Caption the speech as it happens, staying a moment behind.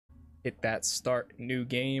hit that start new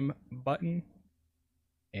game button,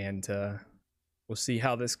 and we'll see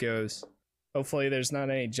how this goes. Hopefully there's not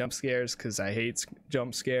any jump scares, because I hate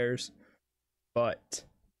jump scares, but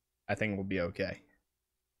I think we'll be okay.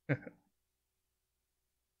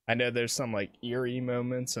 I know there's some like eerie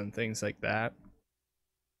moments and things like that,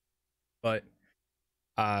 but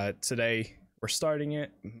today we're starting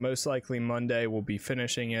it. Most likely Monday we'll be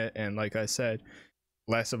finishing it, and like I said,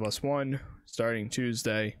 Last of Us 1 starting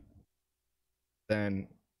Tuesday, then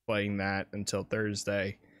playing that until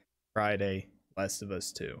Thursday, Friday Last of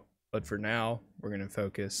Us 2. But for now we're going to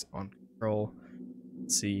focus on Control,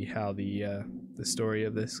 see how the story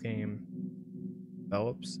of this game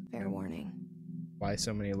develops. Fair warning. Why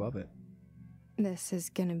so many love it. This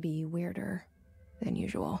is gonna be weirder than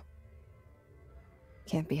usual.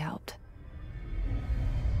 Can't be helped.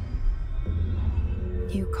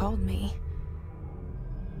 You called me.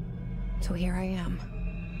 So here I am.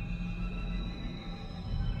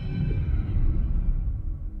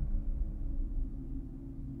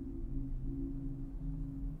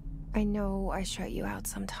 I know I shut you out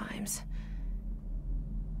sometimes.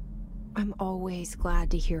 I'm always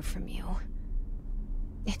glad to hear from you.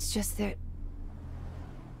 It's just that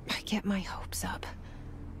I get my hopes up.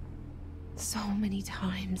 So many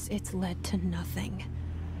times it's led to nothing.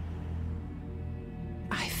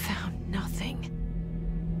 I found nothing.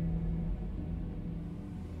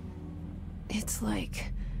 It's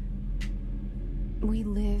like we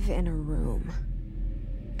live in a room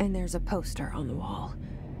and there's a poster on the wall.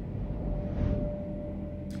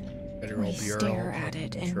 We stare at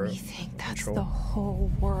it and we think that's the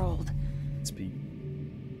whole world.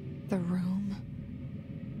 The room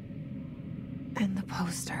and the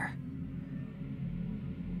poster.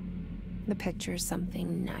 The picture's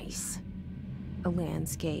something nice. A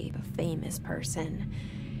landscape, a famous person.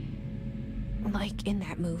 Like in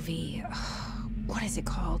that movie, what is it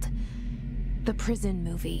called? The prison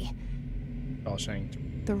movie.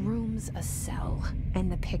 Shawshank. The room's a cell, and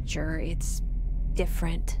the picture, it's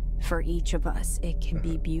different for each of us. It can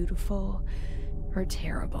be beautiful or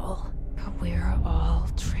terrible. But we're all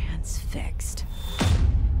transfixed.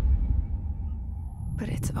 But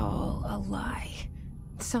it's all a lie.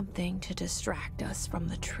 Something to distract us from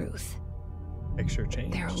the truth. Picture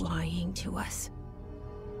changed. They're lying to us.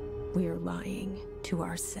 We're lying to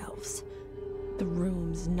ourselves. The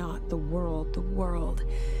room's not the world. The world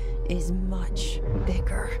is much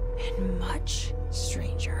bigger and much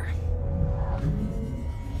stranger.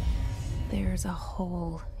 There's a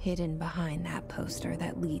hole hidden behind that poster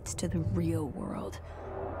that leads to the real world.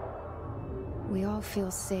 We all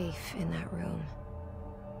feel safe in that room.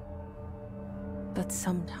 But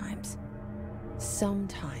sometimes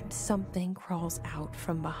something crawls out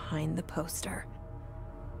from behind the poster.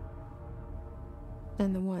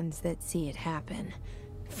 And the ones that see it happen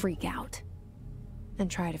freak out and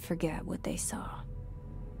try to forget what they saw.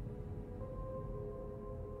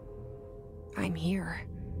 I'm here.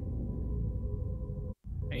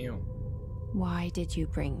 Damn. Why did you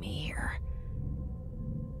bring me here?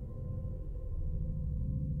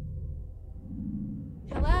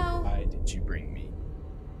 Hello? Why did you bring me?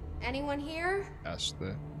 Anyone here? Gosh,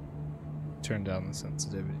 turn down the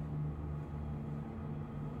sensitivity.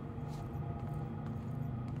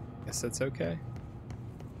 Guess that's okay.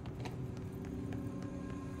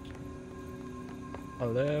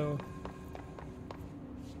 Hello?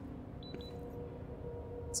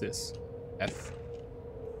 What's this? F.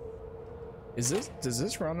 Does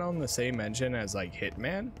this run on the same engine as like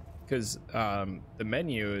Hitman? Because the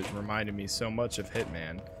menu reminded me so much of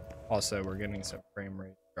Hitman. Also, we're getting some frame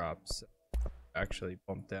rate drops. Actually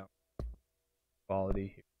bumped down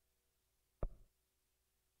quality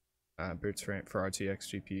here. Boots for RTX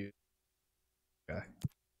GPU. Okay.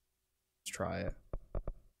 Let's try it.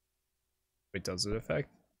 Wait, does it affect?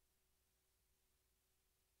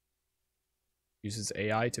 Uses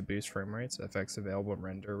AI to boost frame rates, affects available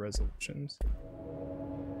render resolutions.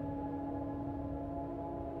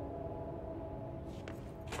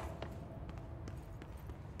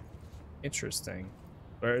 Interesting.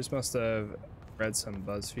 Players must have read some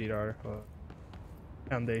BuzzFeed article.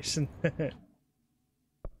 Foundation.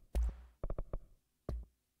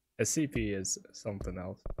 SCP is something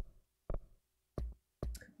else.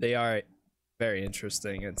 They are very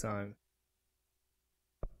interesting at times.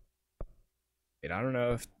 Wait, I don't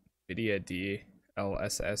know if NVIDIA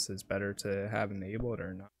DLSS is better to have enabled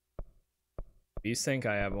or not. These think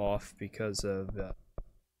I have off because of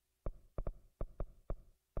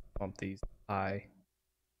bump these high.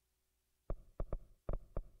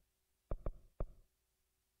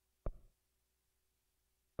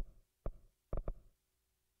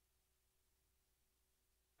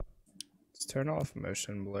 turn off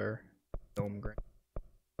motion blur, film grain.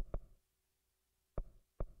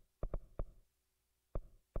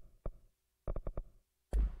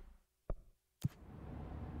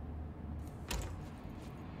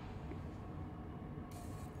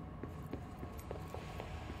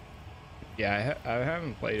 Yeah, I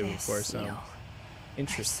haven't played it before, so I'm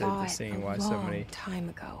interested in seeing why so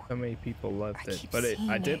many people loved it. But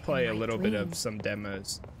I did play a little bit of some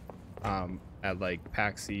demos at like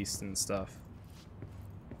PAX East and stuff.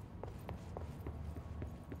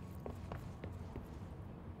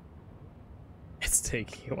 It's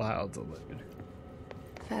taking a while to load.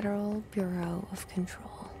 Federal Bureau of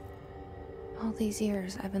Control. All these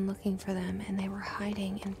years I've been looking for them, and they were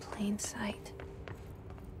hiding in plain sight.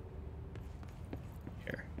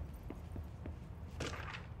 Here.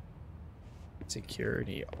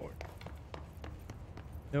 Security order.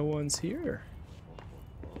 No one's here.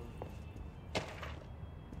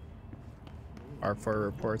 R4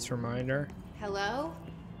 reports reminder. Hello?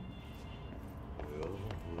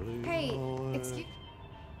 Hey, excuse...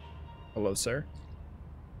 Hello, sir.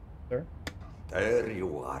 Sir? There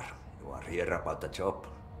you are. You are here about the job.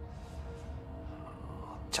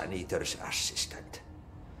 Janitor's assistant.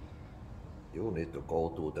 You need to go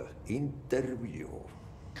to the interview.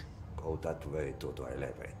 Go that way to the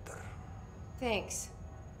elevator. Thanks.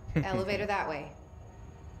 Elevator that way.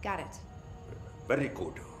 Got it. Very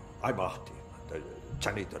good. I'm Ahti, the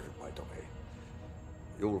janitor, by the way.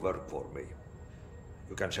 You'll work for me.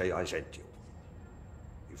 You can say I sent you.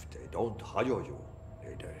 If they don't hire you,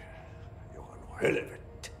 then you are no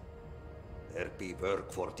helvet. There be work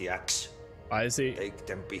for the axe. Why is he? Take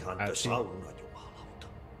them behind the sauna, jumalauta.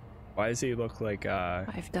 Why does he look like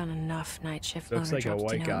I've done enough night shift looks like a jobs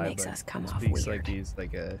white to know guy, it makes but us come off speaks weird. like he's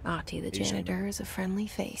like a Ahti the Asian. janitor is a friendly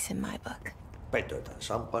face in my book. Better than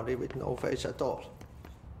somebody with no face at all.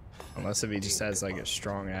 Unless if he just has like a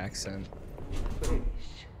strong accent.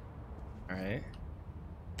 Alright.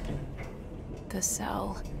 The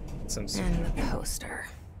cell Some and the poster.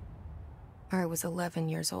 I was 11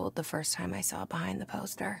 years old the first time I saw behind the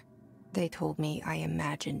poster. They told me I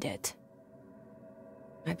imagined it.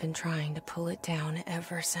 I've been trying to pull it down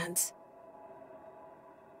ever since.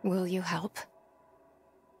 Will you help?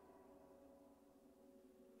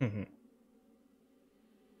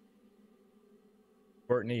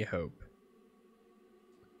 Courtney Hope.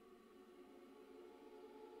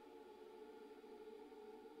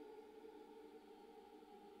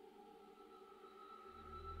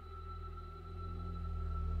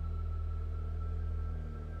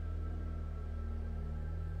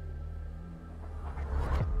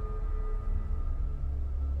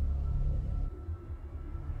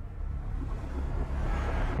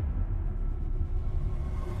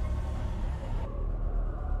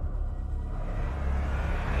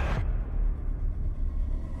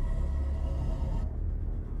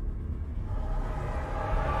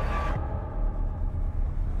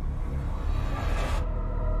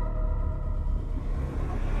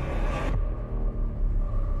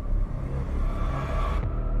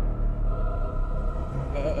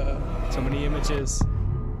 So many images.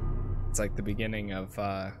 It's like the beginning of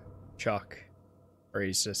Chuck, where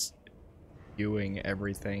he's just viewing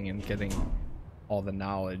everything and getting all the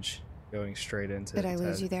knowledge going straight into Did I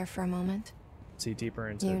lose you there for a moment? See deeper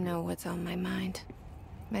into You know what's on my mind.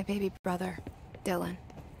 My baby brother, Dylan.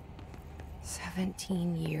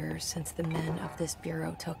 17 years since the men of this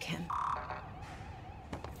bureau took him.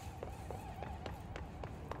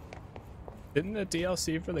 Didn't the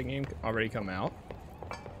DLC for the game already come out?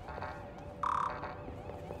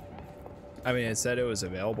 I mean, it said it was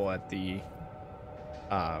available at the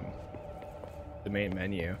main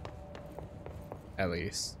menu, at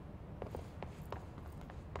least.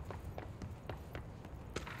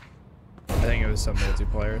 I think it was some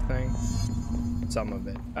multiplayer thing. Some of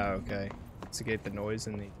it. Oh, okay. Investigate the noise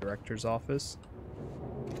in the director's office.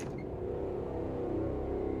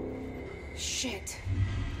 Shit.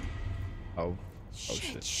 Oh.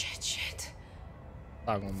 Shit, shit.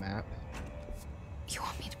 Toggle map. You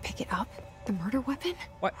want me to pick it up? The murder weapon?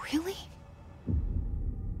 What? Really?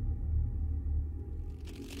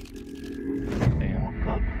 Damn.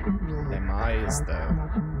 Them eyes, though.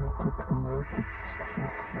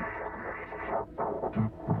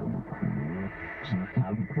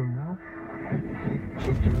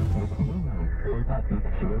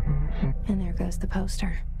 And there goes the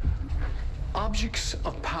poster. Objects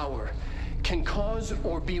of power can cause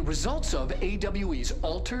or be results of AWE's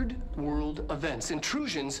altered world events,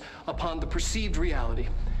 intrusions upon the perceived reality.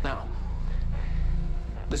 Now,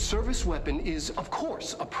 the service weapon is, of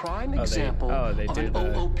course, a prime example of an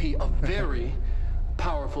OOP, a very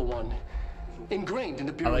powerful one. ingrained in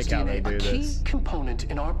the I Bureau's like how they DNA, do a key this. component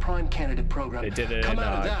in our prime candidate program. They did it Come in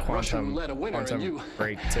out of that Russian Quantum, roulette a winner, and Quantum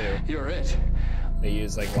Break too. you're it. They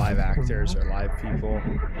use like live actors or live people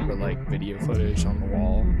for like video footage on the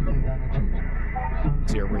wall.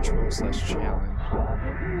 It's your ritual / challenge.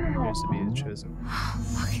 Here's to be the chosen.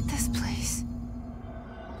 Look at this place.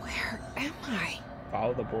 Where am I?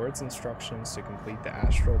 Follow the board's instructions to complete the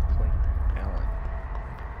astral plane challenge.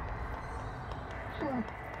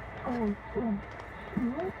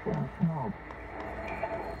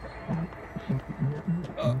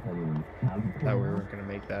 Thought we weren't gonna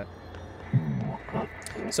make that.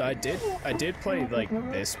 So I did play like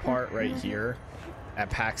this part right here at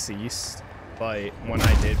PAX East, but when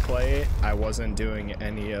I did play it, I wasn't doing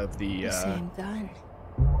any of the Same gun.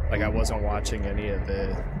 like I wasn't watching any of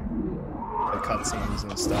the cutscenes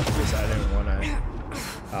and stuff because I didn't want to.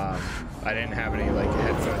 I didn't have any like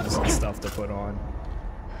headphones and stuff to put on.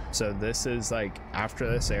 So this is like after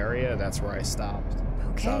this area, that's where I stopped.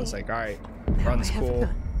 Okay. So I was like, all right, Now run's I have a cool,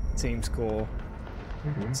 gun. seems cool.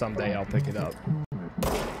 Someday I'll pick it up,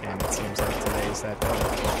 and it seems like today's that day.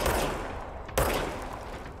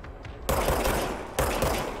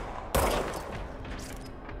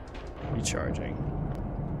 Recharging.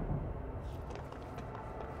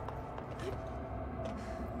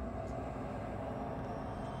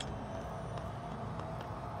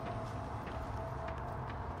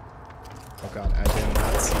 Oh god, I did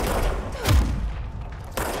not see that.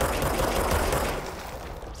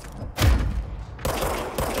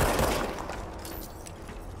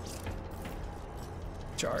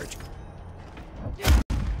 Charge.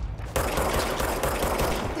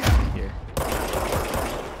 Here.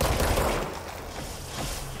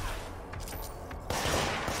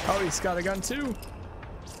 Oh, he's got a gun too.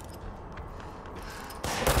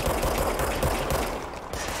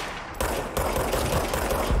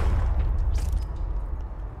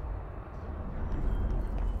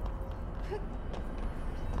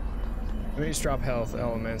 Enemies drop health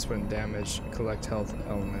elements when damaged. Collect health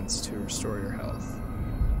elements to restore your health.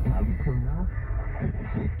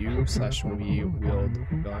 You/we wield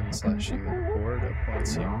gun/you board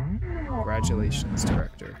appoints you. Congratulations,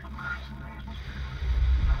 director.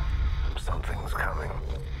 Something's coming.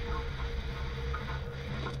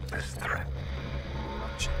 This threat,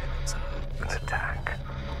 an attack.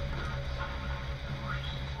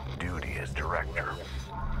 Duty as director.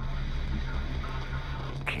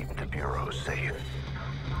 Keep the Bureau safe.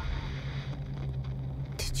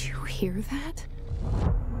 Did you hear that?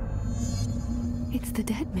 It's the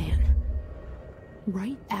dead man.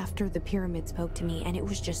 Right after the pyramid spoke to me, and it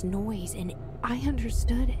was just noise, and I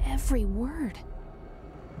understood every word.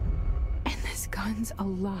 And this gun's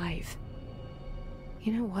alive.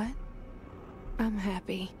 You know what? I'm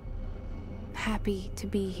happy. Happy to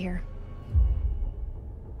be here.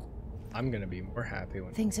 I'm gonna be more happy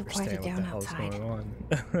when Things I have quieted understand down what the hell's outside. going on.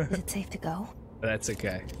 Is it safe to go? But that's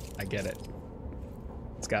okay. I get it.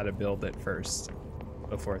 It's got to build it first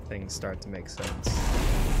before things start to make sense.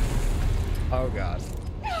 Oh god.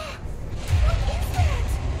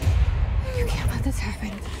 You can't let this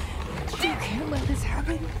happen. You can't let this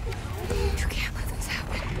happen. You can't let this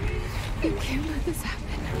happen. You can't let this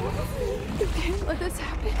happen. You can't let this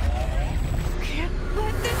happen. You can't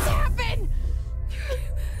let this happen.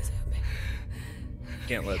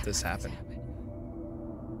 Can't let this happen.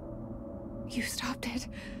 You stopped it.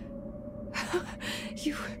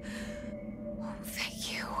 You... Oh,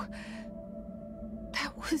 thank you.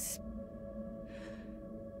 That was...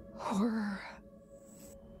 horror.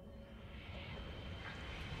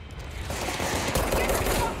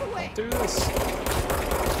 Don't do this.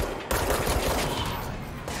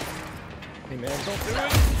 Hey man, don't do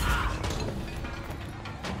it.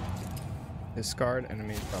 Discard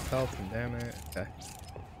enemy drop health and damn it. Okay.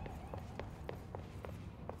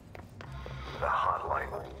 The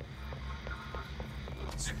hotline.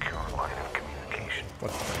 Secure line of communication.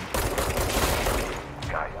 What the thing?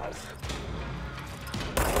 Guidance.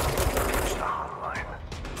 Reach the hotline.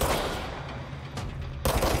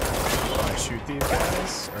 Do I shoot these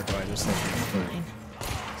guys or do I just let them through? Fine.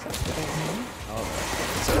 Oh,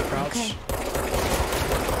 is it a crouch? Okay.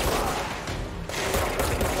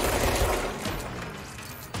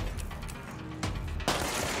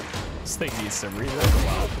 This thing needs to reload a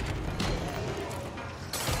lot.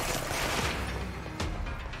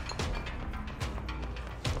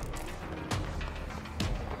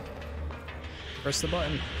 Press the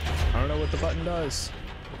button. I don't know what the button does.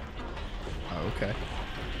 Oh, okay.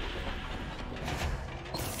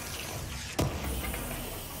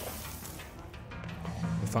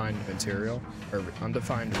 Defined material or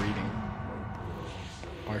undefined reading.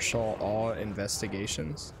 Marshal all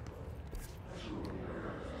investigations.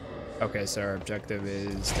 Okay, so our objective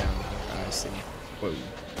is down here. I see. Whoa.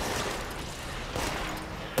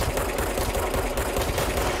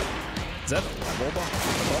 Is that a level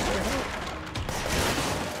above your head?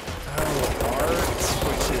 Oh, art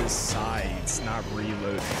switches sides, not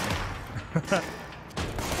reloading.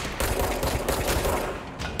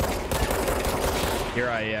 Here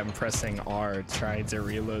I am pressing R, trying to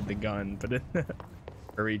reload the gun, but it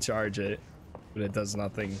or recharge it, but it does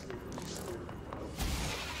nothing.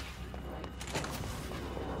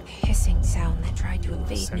 The hissing sound that tried to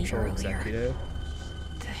invade Central me earlier. executive.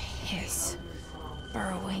 The hiss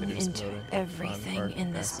burrowing It is into loading. everything Art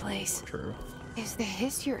in this mess. place. True. Is the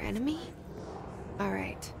hiss your enemy?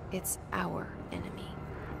 Alright, it's our enemy.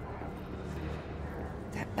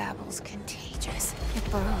 That babble's contagious.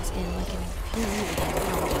 It burrows in like an infuriating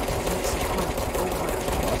pounding that makes you hunt over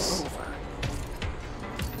and over.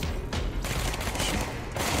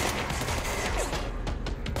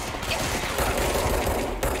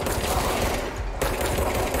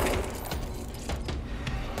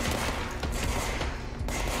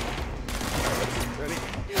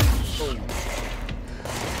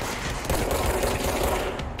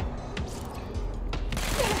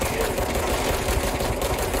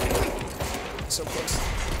 So close.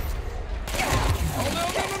 Oh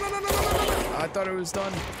no, no. I thought it was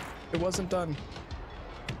done. It wasn't done.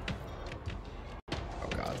 Oh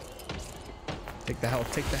god. Take the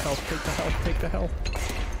health, take the health, take the health, take the health.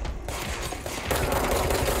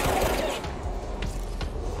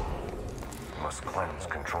 Must cleanse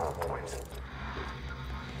control points.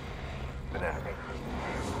 An enemy.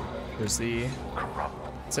 There's the... Corrupt.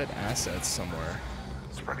 It said assets somewhere.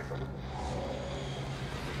 Spreading them.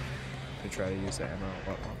 To try to use the ammo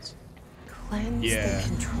all at once. Cleanse Yeah. the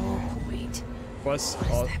control point. Plus, What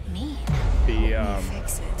does that mean? the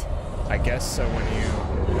Fix it. I guess so when you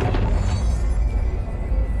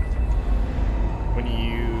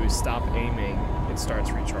stop aiming, it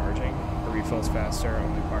starts recharging. The refills faster,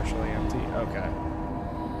 only partially empty. Okay.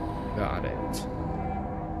 Got it.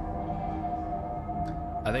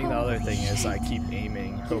 I think the other thing is I keep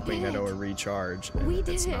aiming, hoping that it will recharge, and We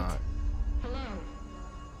did it's it. not. Hello?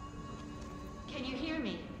 Can you hear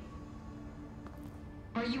me?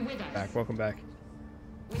 Are you with us? Back, welcome back.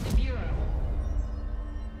 With the Bureau?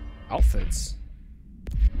 Outfits.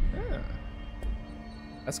 Yeah.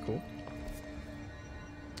 That's cool.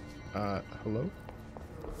 Hello?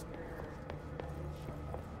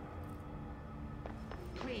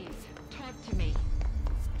 Please, talk to me.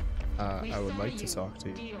 We I would saw like to talk to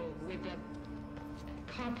you. Deal with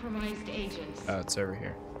the compromised agents. It's over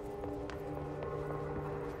here.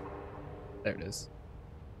 There it is.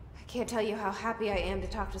 I can't tell you how happy I am to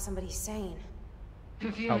talk to somebody sane. The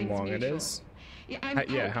How feeling's long it mutual. is? Yeah, I'm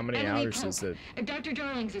Yeah, Pope, how many Emily hours Pope, is it? Dr.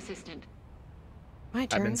 Darling's assistant. My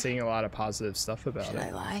turn. I've been seeing a lot of positive stuff about Should it.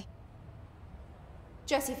 I lie?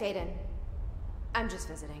 Jesse Faden. I'm just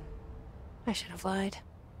visiting. I should have lied.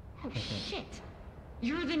 Oh, shit.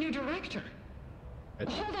 You're the new director.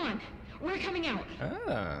 Hold on. We're coming out.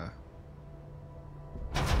 Ah.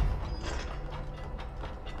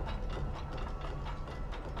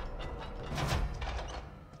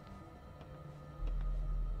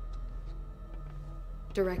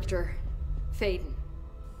 Director Faden.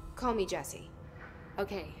 Call me Jesse.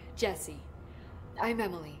 Okay, Jesse. I'm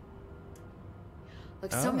Emily.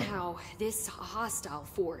 Look, somehow this hostile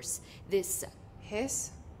force, this...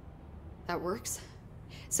 Hiss? that works?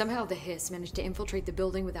 Somehow the hiss managed to infiltrate the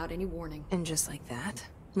building without any warning. And just like that,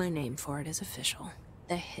 my name for it is official.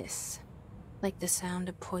 The hiss. Like the sound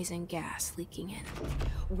of poison gas leaking in.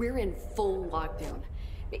 We're in full lockdown.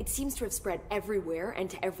 It seems to have spread everywhere and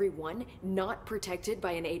to everyone not protected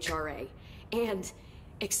by an HRA. And,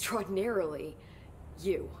 extraordinarily,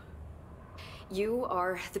 you. You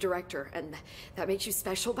are the director, and that makes you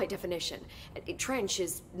special by definition. Trench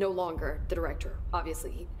is no longer the director,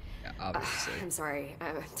 obviously. Yeah, obviously. I'm sorry,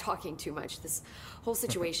 I'm talking too much. This whole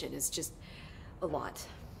situation is just a lot.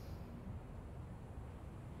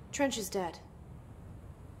 Trench is dead.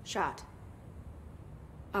 Shot.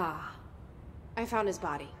 Ah, I found his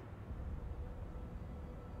body.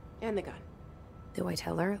 And the gun. Do I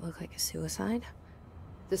tell her it looked like a suicide?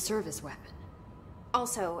 the service weapon.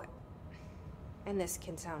 Also, and this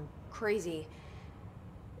can sound crazy,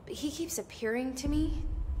 but he keeps appearing to me,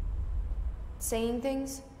 saying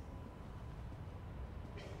things.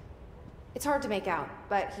 It's hard to make out,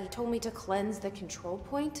 but he told me to cleanse the control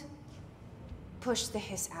point, push the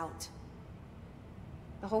hiss out.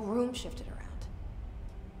 The whole room shifted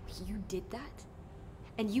around. You did that?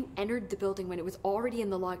 And you entered the building when it was already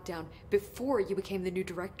in the lockdown before you became the new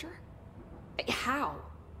director? How?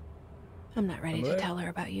 I'm not ready to tell her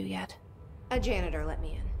about you yet. A janitor let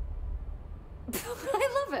me in.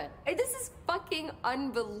 I love it. This is fucking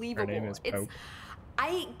unbelievable. Her name is Pope.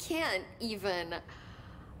 I can't even...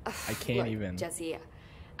 I can't Look, even. Jesse,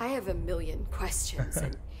 I have a million questions,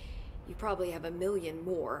 and you probably have a million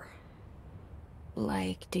more.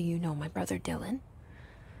 Like, do you know my brother Dylan?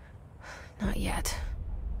 Not yet.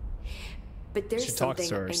 But there's She talks something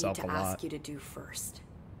to I need herself to a ask lot. you to do first.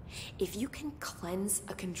 If you can cleanse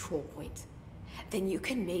a control point, then you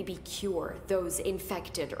can maybe cure those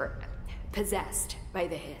infected or possessed by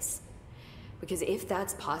the hiss. Because if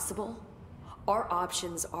that's possible, our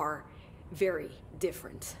options are very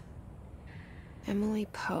different. Emily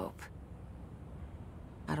Pope.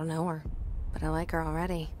 I don't know her, but I like her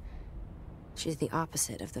already. She's the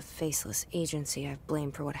opposite of the faceless agency I've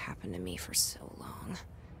blamed for what happened to me for so long.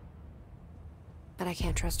 But I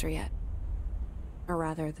can't trust her yet. Or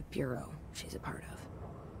rather, the bureau she's a part of.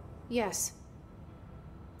 Yes,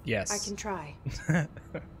 Yes. I can try.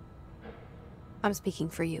 I'm speaking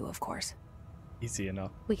for you, of course. Easy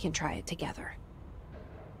enough. We can try it together.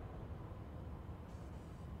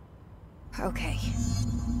 Okay.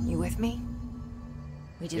 You with me?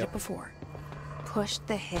 We did it before. Push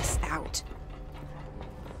the hiss out.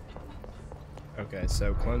 Okay,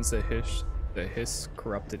 so cleanse the hiss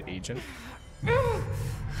corrupted agent.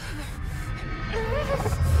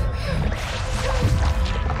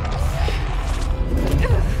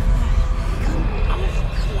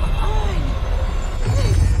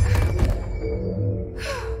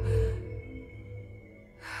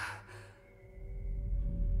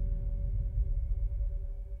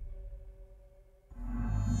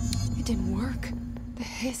 It didn't work. The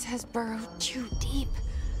hiss has burrowed too deep.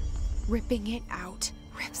 Ripping it out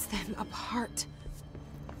rips them apart.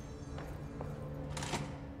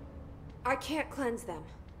 I can't cleanse them.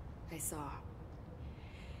 I saw.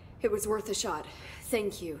 It was worth a shot.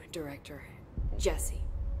 Thank you, Director. Jesse.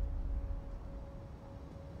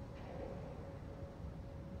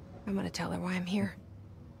 I'm gonna tell her why I'm here.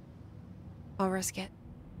 I'll risk it.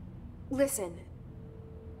 Listen,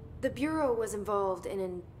 the Bureau was involved in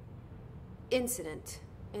an incident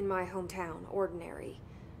in my hometown, Ordinary,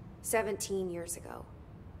 17 years ago.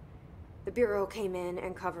 The Bureau came in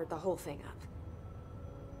and covered the whole thing up.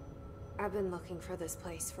 I've been looking for this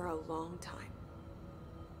place for a long time.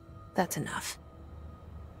 That's enough.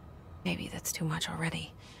 Maybe that's too much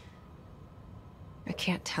already. I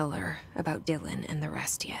can't tell her about Dylan and the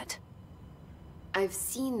rest yet. I've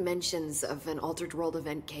seen mentions of an Altered World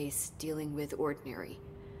event case dealing with Ordinary.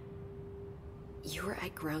 You were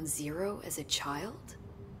at Ground Zero as a child?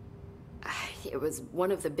 It was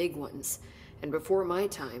one of the big ones, and before my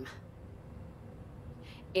time.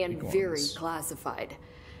 And very classified.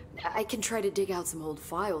 I can try to dig out some old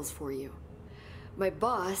files for you. My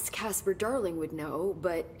boss, Casper Darling, would know,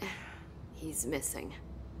 but he's missing.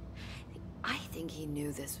 I think he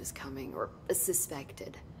knew this was coming, or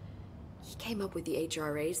suspected. He came up with the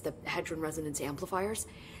HRAs, the Hadron Resonance Amplifiers.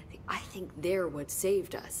 I think they're what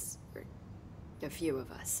saved us. Or a few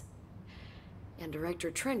of us. And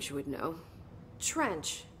Director Trench would know.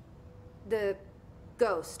 Trench, the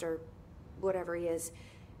ghost, or whatever he is,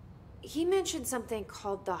 he mentioned something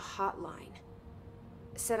called the hotline.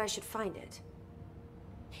 Said I should find it.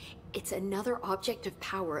 It's another object of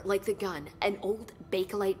power, like the gun, an old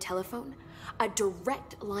Bakelite telephone. A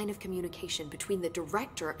direct line of communication between the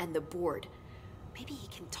director and the board. Maybe he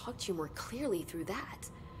can talk to you more clearly through that.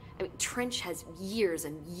 I mean, Trench has years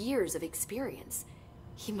and years of experience.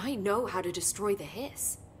 He might know how to destroy the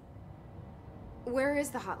hiss. Where is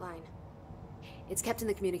the hotline? It's kept in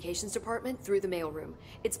the communications department through the mailroom.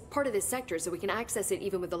 It's part of this sector, so we can access it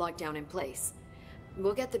even with the lockdown in place.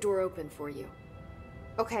 We'll get the door open for you.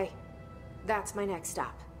 Okay, that's my next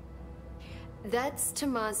stop. That's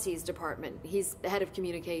Tomasi's department. He's the head of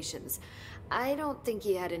communications. I don't think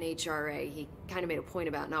he had an HRA. He kind of made a point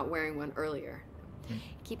about not wearing one earlier.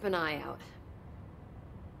 Keep an eye out.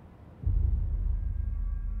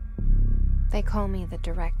 They call me the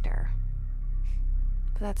director.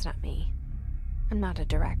 But that's not me. I'm not a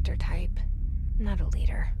director type. I'm not a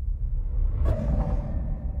leader.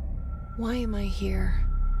 Why am I here?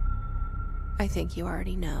 I think you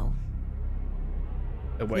already know.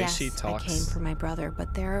 The way yes, she talks. I came for my brother,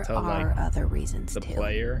 but there to, are like, other reasons the too.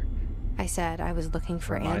 player. I said I was looking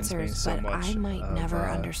for reminds me answers, so but much I might of, never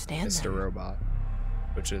understand Mr. them. Robot,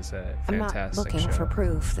 which is a I'm not fantastic looking show. for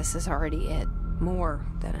proof. This is already it. More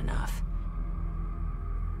than enough.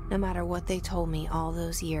 No matter what they told me all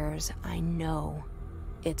those years, I know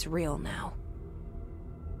it's real now.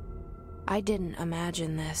 I didn't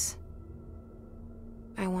imagine this.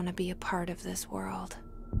 I want to be a part of this world.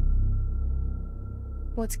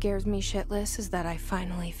 What scares me shitless is that I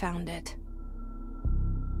finally found it.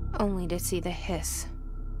 Only to see the hiss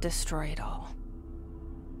destroy it all.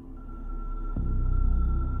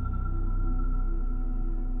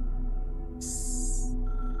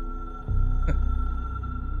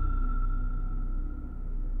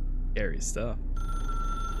 Scary stuff.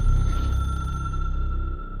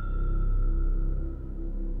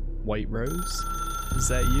 White Rose? Is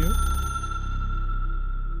that you?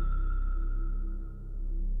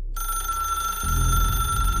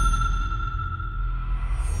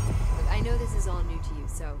 Look, I know this is all new to you,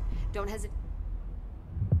 so don't hesitate.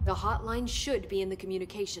 The hotline should be in the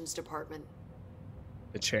communications department.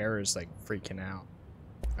 The chair is like freaking out.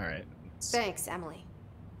 Alright. Thanks, Emily.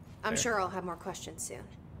 I'm sure I'll have more questions soon.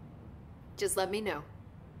 Just let me know.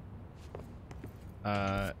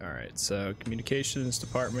 Alright, so communications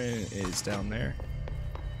department is down there.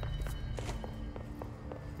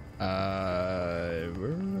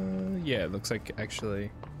 Yeah, it looks like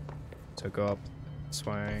actually to go up this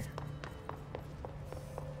way.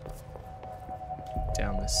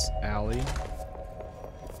 Down this alley.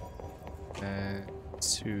 And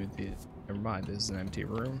to the, never mind, this is an empty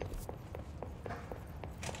room.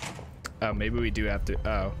 Oh, maybe we do have to,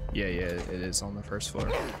 oh, yeah, it is on the first floor.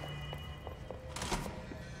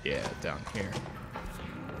 Yeah, down here.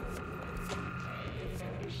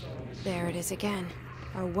 There it is again.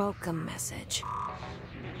 Our welcome message.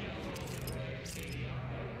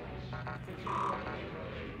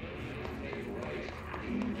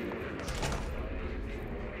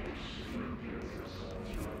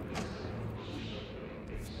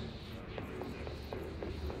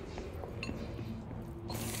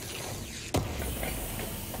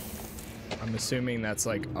 I'm assuming that's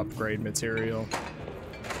like upgrade material.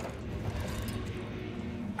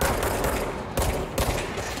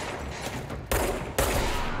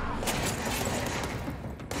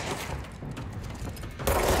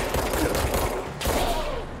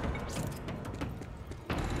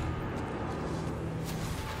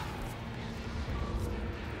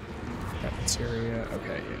 Cafeteria,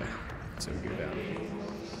 okay, yeah. So we go down.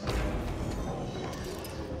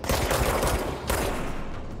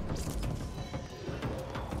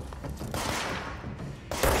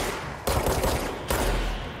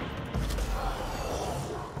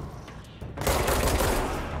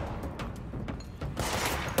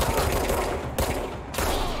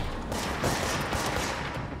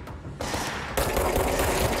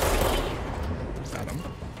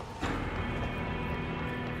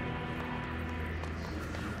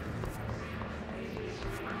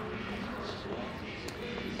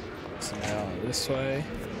 This way.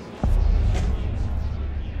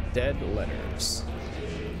 Dead letters.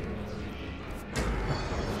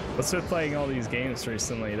 What's with playing all these games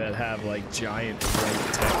recently that have like giant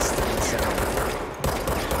white text in the center?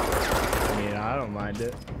 I mean, I don't mind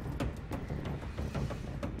it.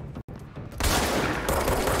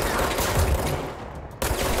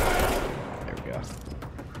 There we go.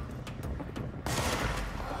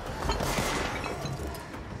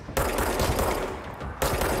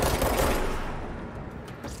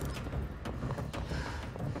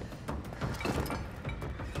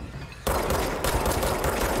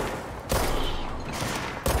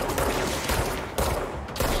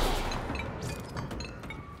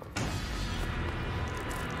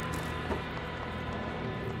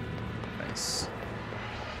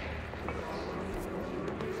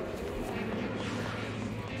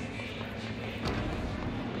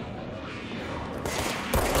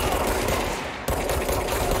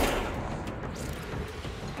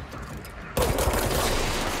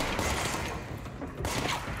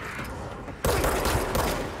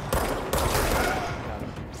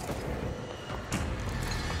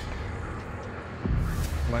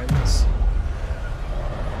 Lens.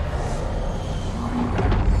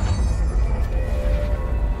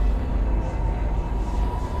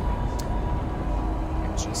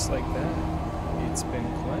 And just like that, it's been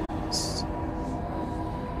cleansed.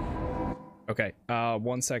 Okay,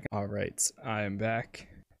 1 second. All right, I am back.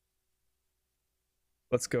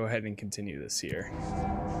 Let's go ahead and continue this here.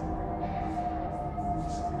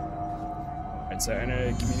 All right, so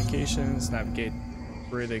enter communications, navigate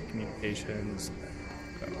through the communications.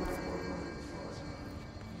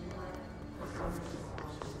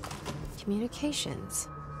 Communications.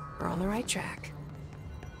 We're on the right track.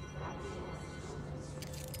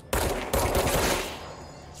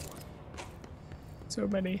 So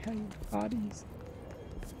many hanging bodies.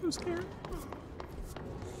 So scary.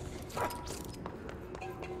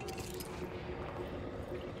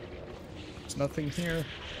 There's nothing here.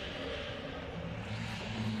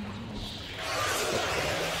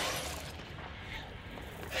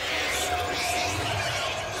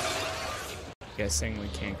 Guessing we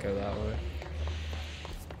can't go that way.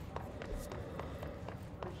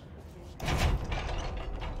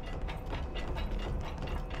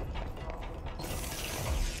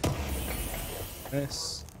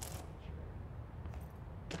 This.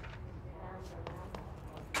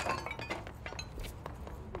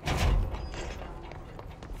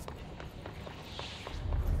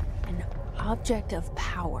 An object of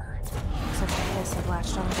power. Some of us have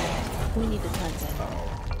latched onto it. We need to cleanse it.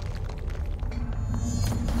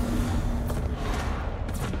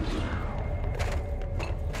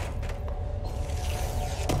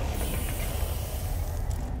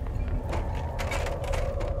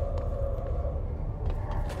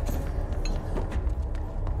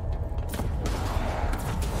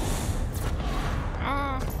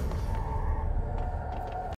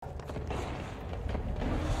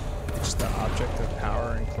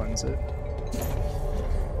 It.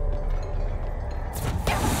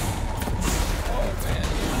 Oh man.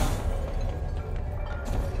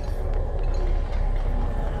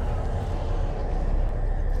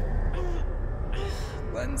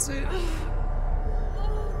 Cleanse it.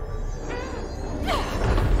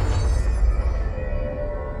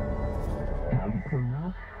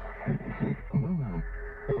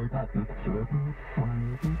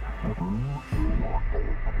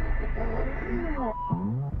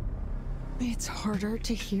 It's harder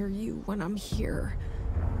to hear you when I'm here.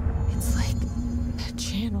 It's like the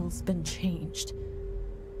channel's been changed.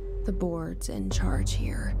 The board's in charge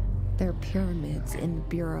here. They're pyramids in the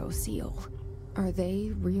Bureau seal. Are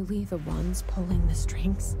they really the ones pulling the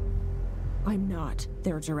strings? I'm not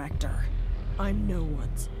their director. I'm no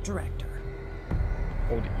one's director.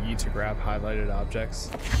 Hold E to grab highlighted objects,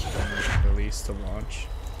 then release to launch.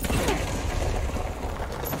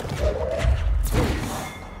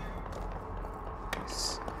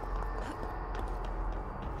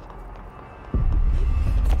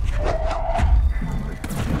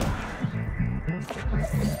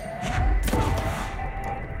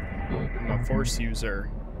 Force user.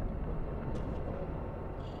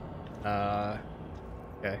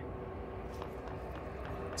 Okay.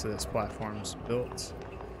 So this platform's built.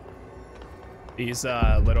 These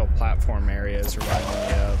little platform areas remind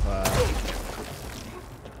me of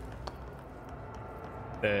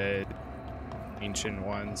the ancient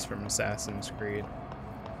ones from Assassin's Creed.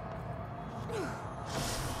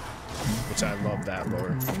 Which I love that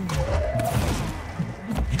lore.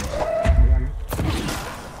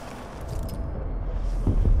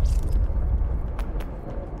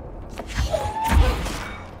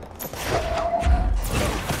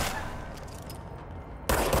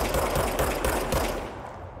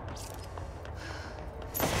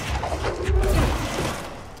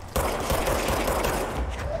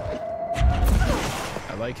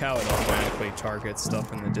 I like how it automatically targets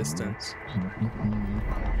stuff in the distance.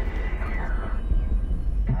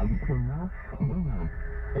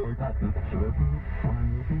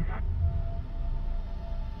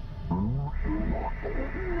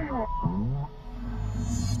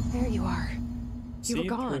 There you are. You were See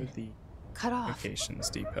gone. through the Cut off. communications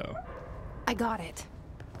depot. I got it.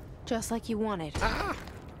 Just like you wanted. Ah!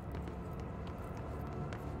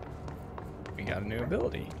 We got a new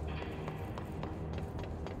ability.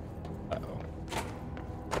 Uh-oh.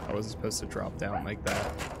 I wasn't supposed to drop down like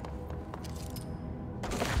that.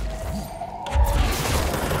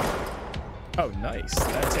 Oh, nice.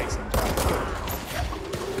 That takes some time.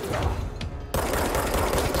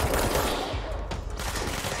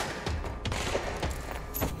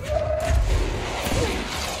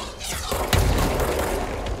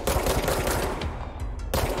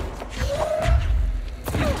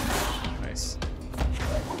 Nice.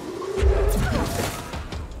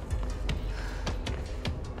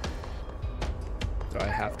 Do I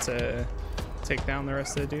have to take down the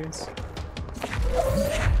rest of the dudes?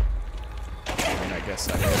 I guess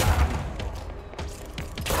I did.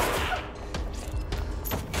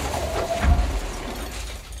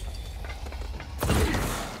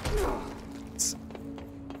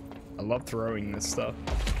 I love throwing this stuff.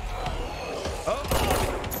 Oh.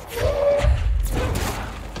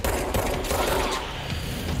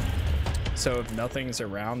 So if nothing's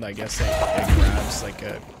around, I guess it grabs like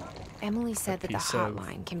a Emily said that the piece of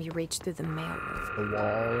hotline can be reached through the mail room. the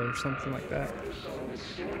wall or something like that.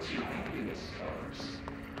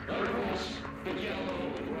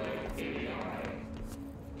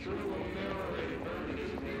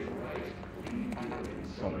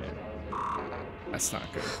 Oh man, that's not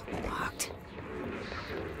good. Locked.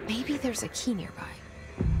 Maybe Maybe there's a key nearby.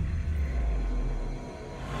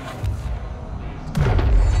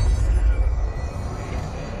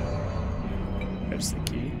 There's the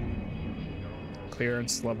key.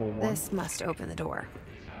 Clearance level 1. This must open the door.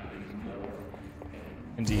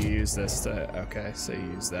 And do you use this to... Okay, so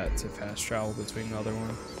you use that to fast travel between the other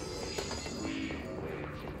one.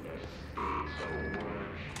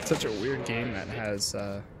 Such a weird game that has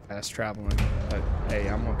fast traveling, but hey,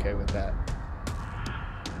 I'm okay with that.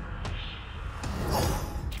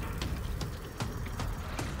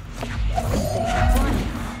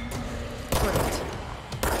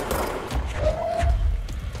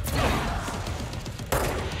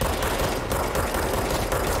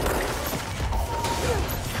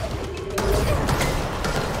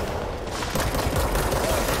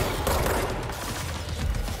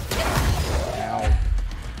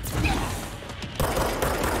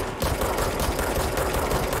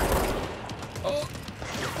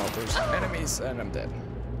 And I'm dead.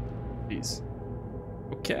 Jeez.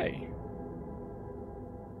 Okay.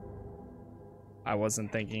 I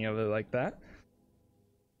wasn't thinking of it like that.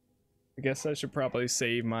 I guess I should probably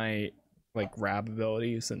save my like grab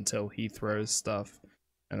abilities until he throws stuff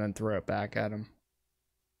and then throw it back at him.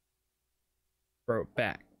 Throw it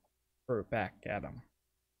back. Throw it back at him.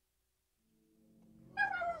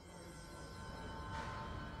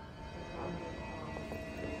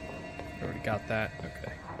 Already got that.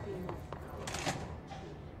 Okay.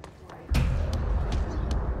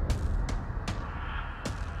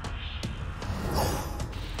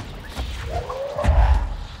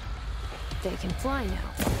 They can fly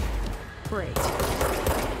now. Great.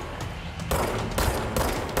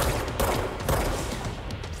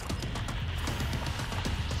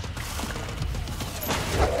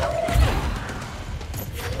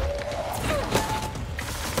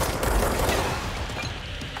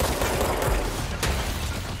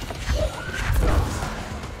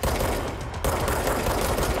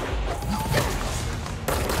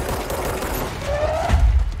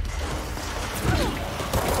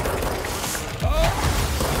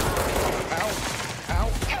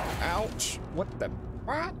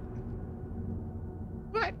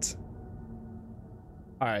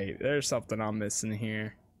 Alright, there's something I'm missing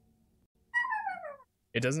here.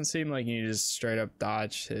 It doesn't seem like you just straight up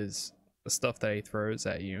dodge the stuff that he throws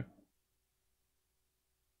at you.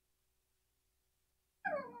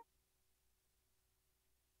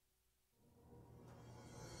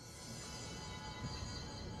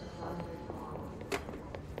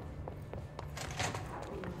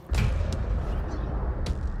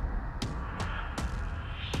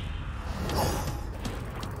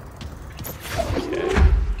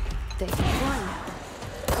 They can fly now.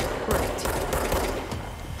 Great.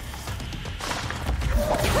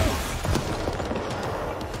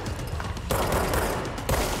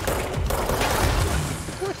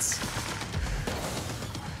 What?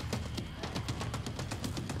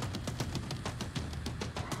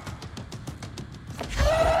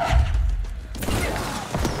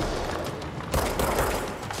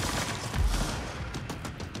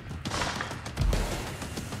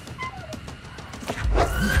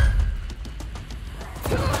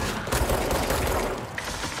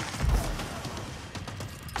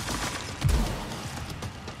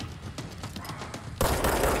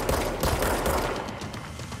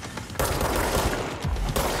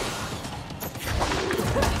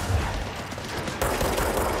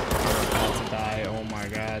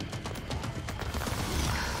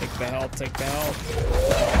 Take the help.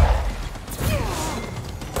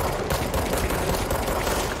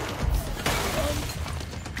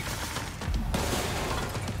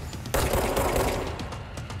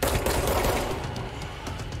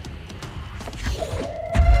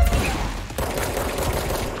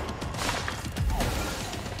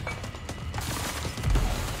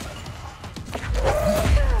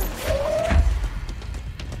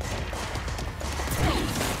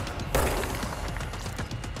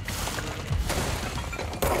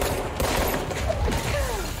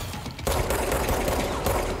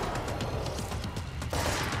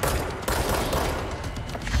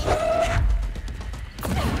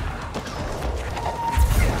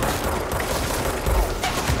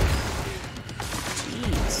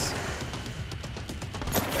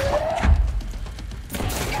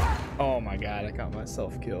 I got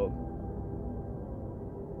myself killed.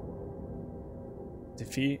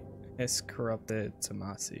 Defeat his corrupted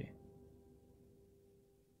Tamasi.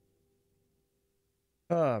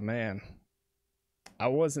 Oh man. I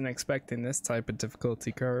wasn't expecting this type of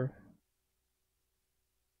difficulty curve.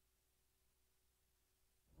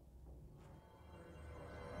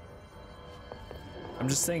 I'm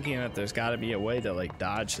just thinking that there's got to be a way to like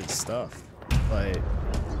dodge his stuff, but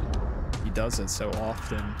he does it so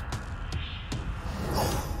often.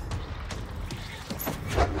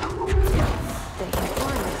 They can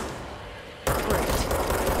fly now. Great.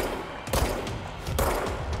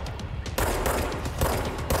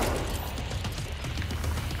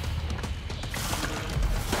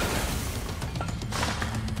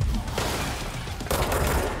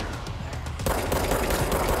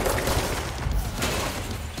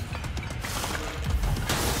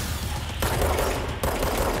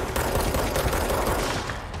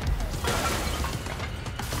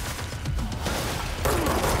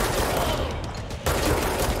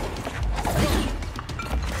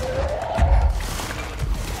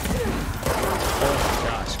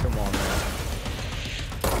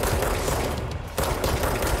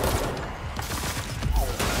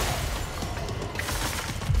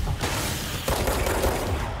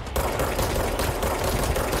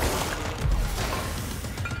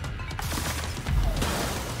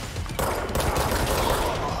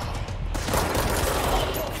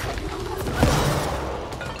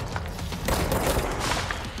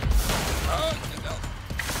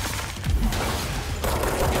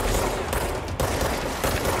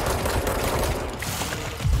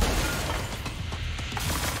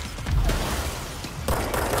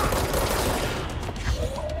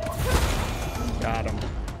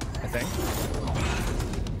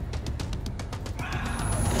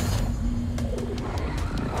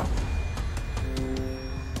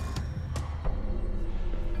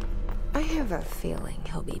 I have a feeling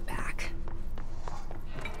he'll be back.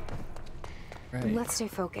 Right. Let's stay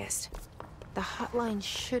focused. The hotline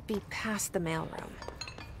should be past the mailroom.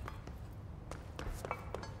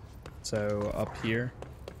 So up here.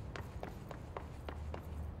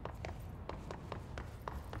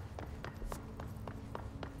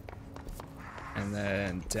 And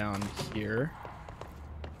then down here.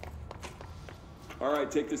 All right,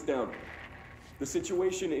 take this down. The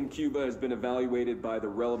situation in Cuba has been evaluated by the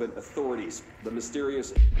relevant authorities. The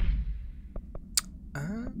mysterious...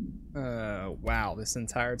 Wow, this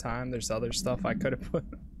entire time there's other stuff I could have put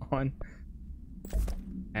on.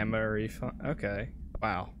 Ammo refund. Okay,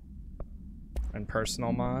 wow. And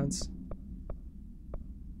personal mods.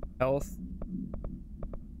 Health.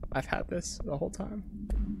 I've had this the whole time.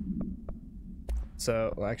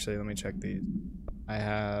 So, well, actually, let me check these. I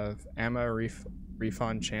have ammo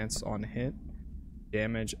refund chance on hit.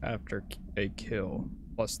 Damage after a kill.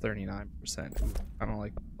 Plus 39%. I don't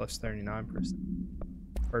like plus 39%.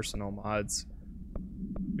 Personal mods.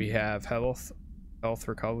 We have health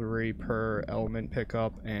recovery per element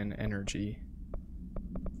pickup, and energy.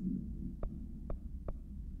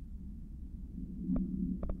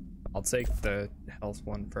 I'll take the health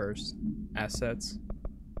one first. Assets.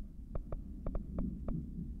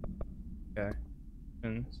 Okay.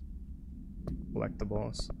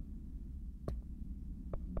 Collectibles.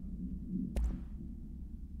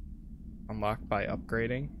 Unlocked by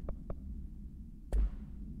upgrading.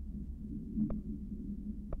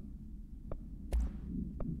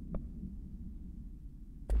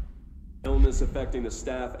 Illness affecting the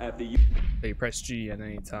staff at the So you press G at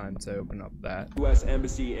any time to open up that. U.S.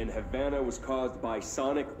 Embassy in Havana was caused by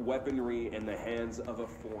sonic weaponry in the hands of a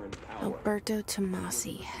foreign power. Alberto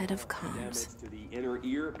Tomasi, head of comms. To the inner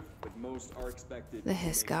ear, but most are expected. The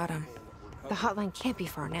hiss got him. The hotline can't be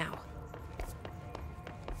far now.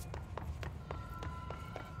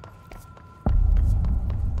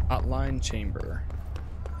 Hotline chamber.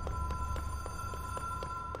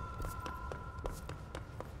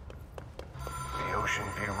 The Ocean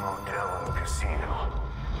View Motel and Casino.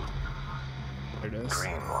 There it is.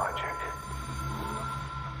 Dream logic.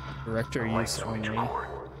 Director use only.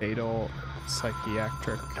 Fatal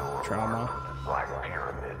psychiatric trauma. Black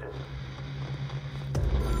Pyramid.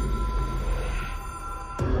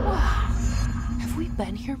 Wow. Have we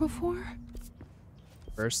been here before?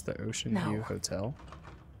 First, the Ocean View Hotel.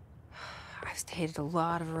 I've stayed at a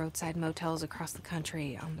lot of roadside motels across the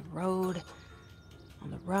country, on the road,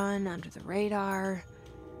 on the run, under the radar.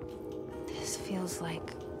 This feels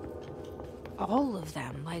like all of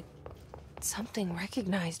them, like something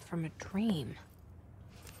recognized from a dream.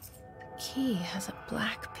 The key has a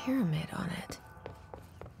black pyramid on it.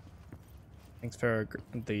 Thanks for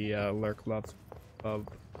the lurk love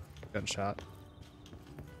gunshot.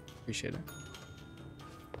 Appreciate it.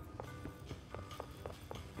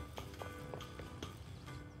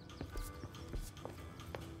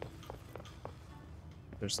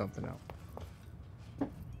 There's something else.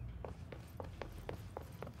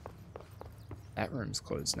 That room's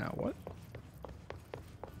closed now. What?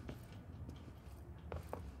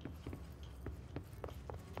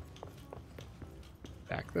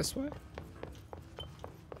 Back this way?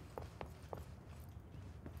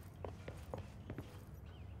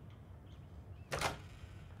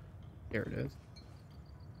 Here it is.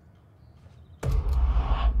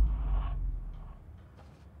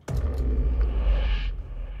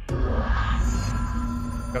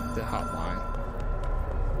 Up the hotline.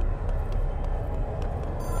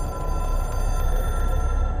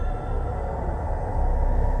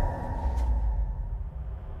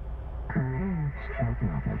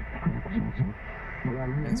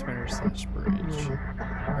 Transmitter slash bridge.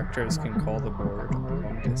 Directors can call the board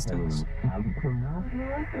long distance.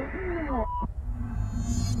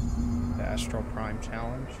 The Astral Prime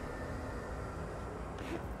challenge.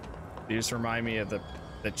 These remind me of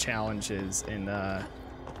the challenges in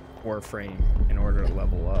Warframe in order to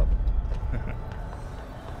level up.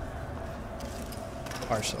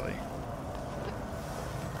 Partially.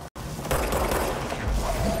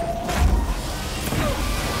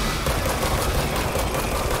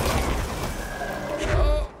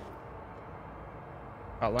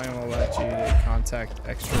 Hotline will let you to contact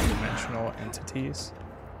extra-dimensional entities.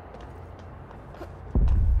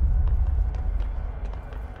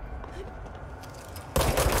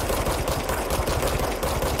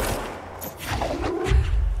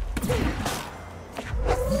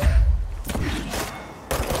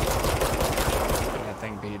 Can that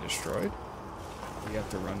thing be destroyed? We have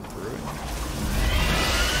to run through it.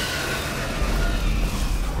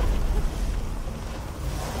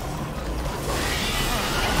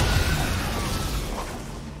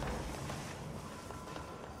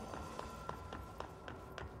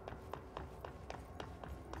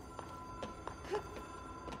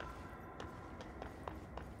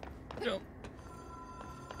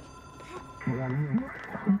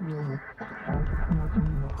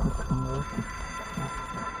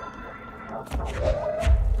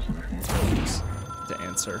 To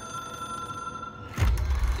answer.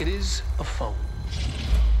 It is a phone.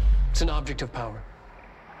 It's an object of power.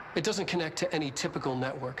 It doesn't connect to any typical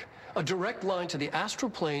network. A direct line to the astral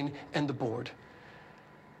plane and the board.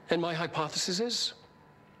 And my hypothesis is,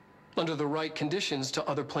 under the right conditions, to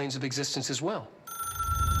other planes of existence as well.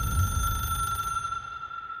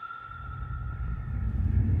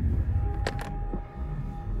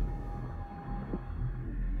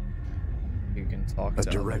 You can talk to a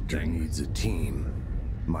director needs a team.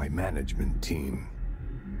 My management team.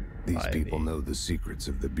 These people know the secrets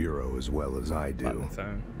of the Bureau as well as I do.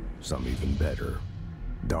 Some even better.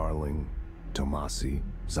 Darling, Tomasi,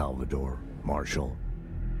 Salvador, Marshall.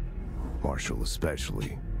 Marshall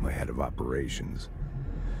especially, my head of operations.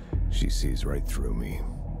 She sees right through me.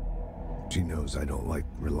 She knows I don't like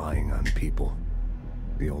relying on people.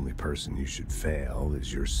 The only person you should fail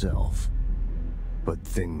is yourself. But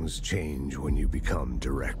things change when you become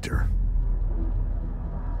director.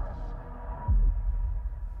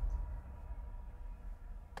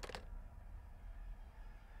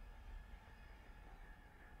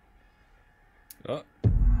 Oh.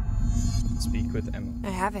 Speak with Emily. I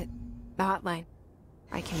have it. The hotline.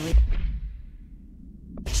 I can read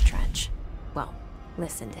his trench. Well,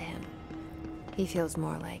 listen to him. He feels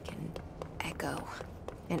more like an echo.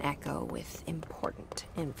 An echo with important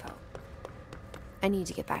info. I need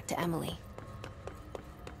to get back to Emily.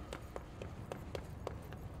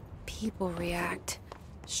 People react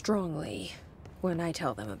strongly when I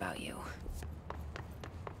tell them about you.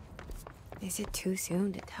 Is it too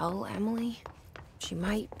soon to tell Emily? She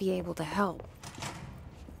might be able to help.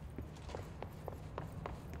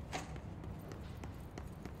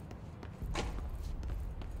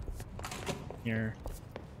 Here.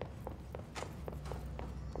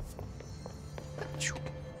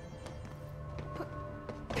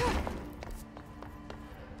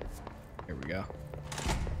 Here we go.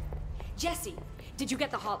 Jesse, did you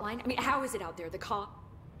get the hotline? I mean, how is it out there? The cop?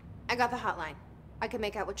 I got the hotline. I can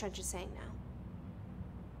make out what Trench is saying now.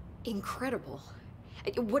 Incredible.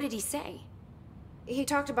 What did he say? He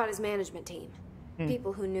talked about his management team.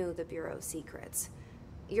 People who knew the Bureau's secrets.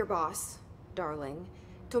 Your boss, Darling.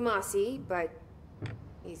 Tomasi, but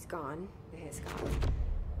he's gone. He's gone.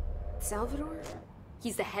 Salvador?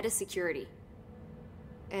 He's the head of security.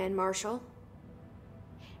 And Marshall?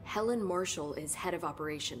 Helen Marshall is head of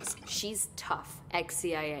operations. She's tough,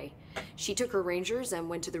 ex-CIA. She took her Rangers and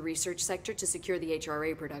went to the research sector to secure the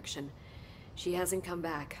HRA production. She hasn't come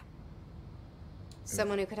back.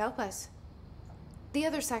 Someone who could help us. The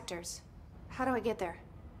other sectors. How do I get there?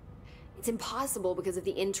 It's impossible because of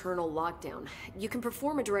the internal lockdown. You can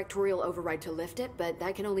perform a directorial override to lift it, but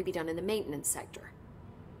that can only be done in the maintenance sector.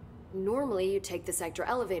 Normally, you take the sector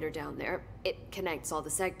elevator down there. It connects all the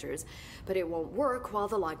sectors, but it won't work while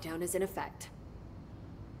the lockdown is in effect.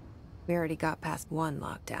 We already got past one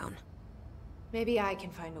lockdown. Maybe I can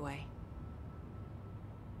find a way.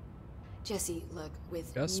 Jesse, look,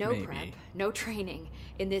 with Just no maybe. prep, no training,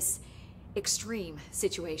 in this extreme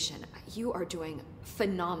situation, you are doing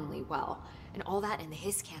phenomenally well. And all that in the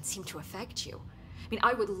hiss can't seem to affect you. I mean,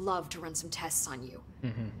 I would love to run some tests on you.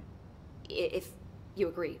 If you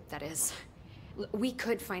agree, that is. We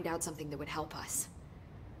could find out something that would help us.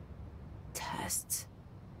 Tests?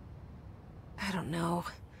 I don't know.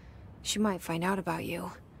 She might find out about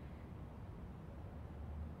you.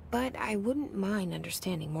 But I wouldn't mind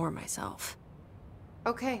understanding more myself.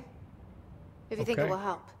 Okay. If you think it will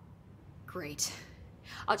help. Great.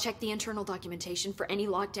 I'll check the internal documentation for any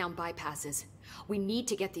lockdown bypasses. We need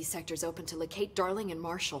to get these sectors open to locate Darling and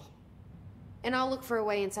Marshall. And I'll look for a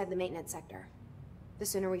way inside the maintenance sector. The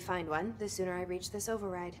sooner we find one, the sooner I reach this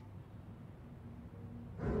override.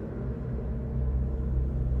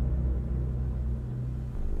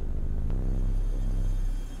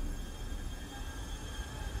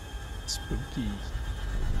 Spooky.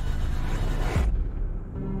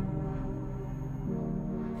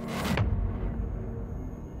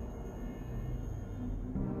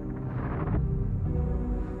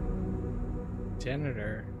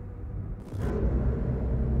 Janitor.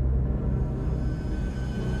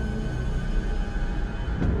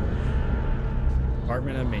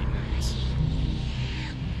 Department of Maintenance.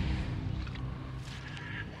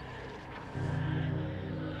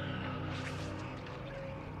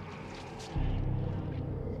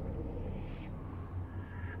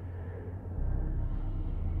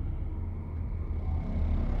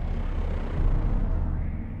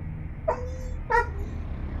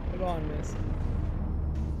 Hold on, miss.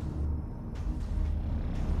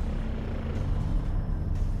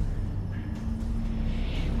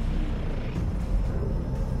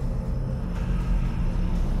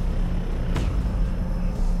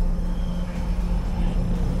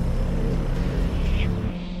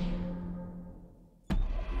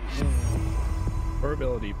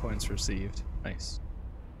 Ability points received. Nice.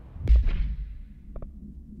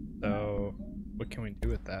 So, what can we do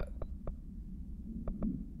with that?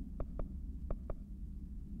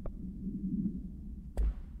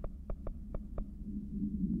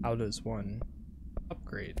 How does one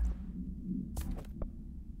upgrade?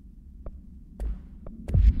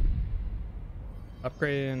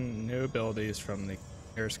 Upgrade new abilities from the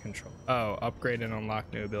Air's control. Oh, upgrade and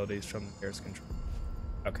unlock new abilities from the Air's control.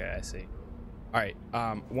 Okay, I see. Alright,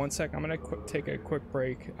 1 sec, I'm gonna take a quick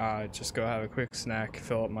break, just go have a quick snack,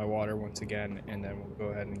 fill up my water once again, and then we'll go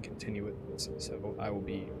ahead and continue with this, so I will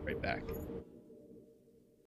be right back.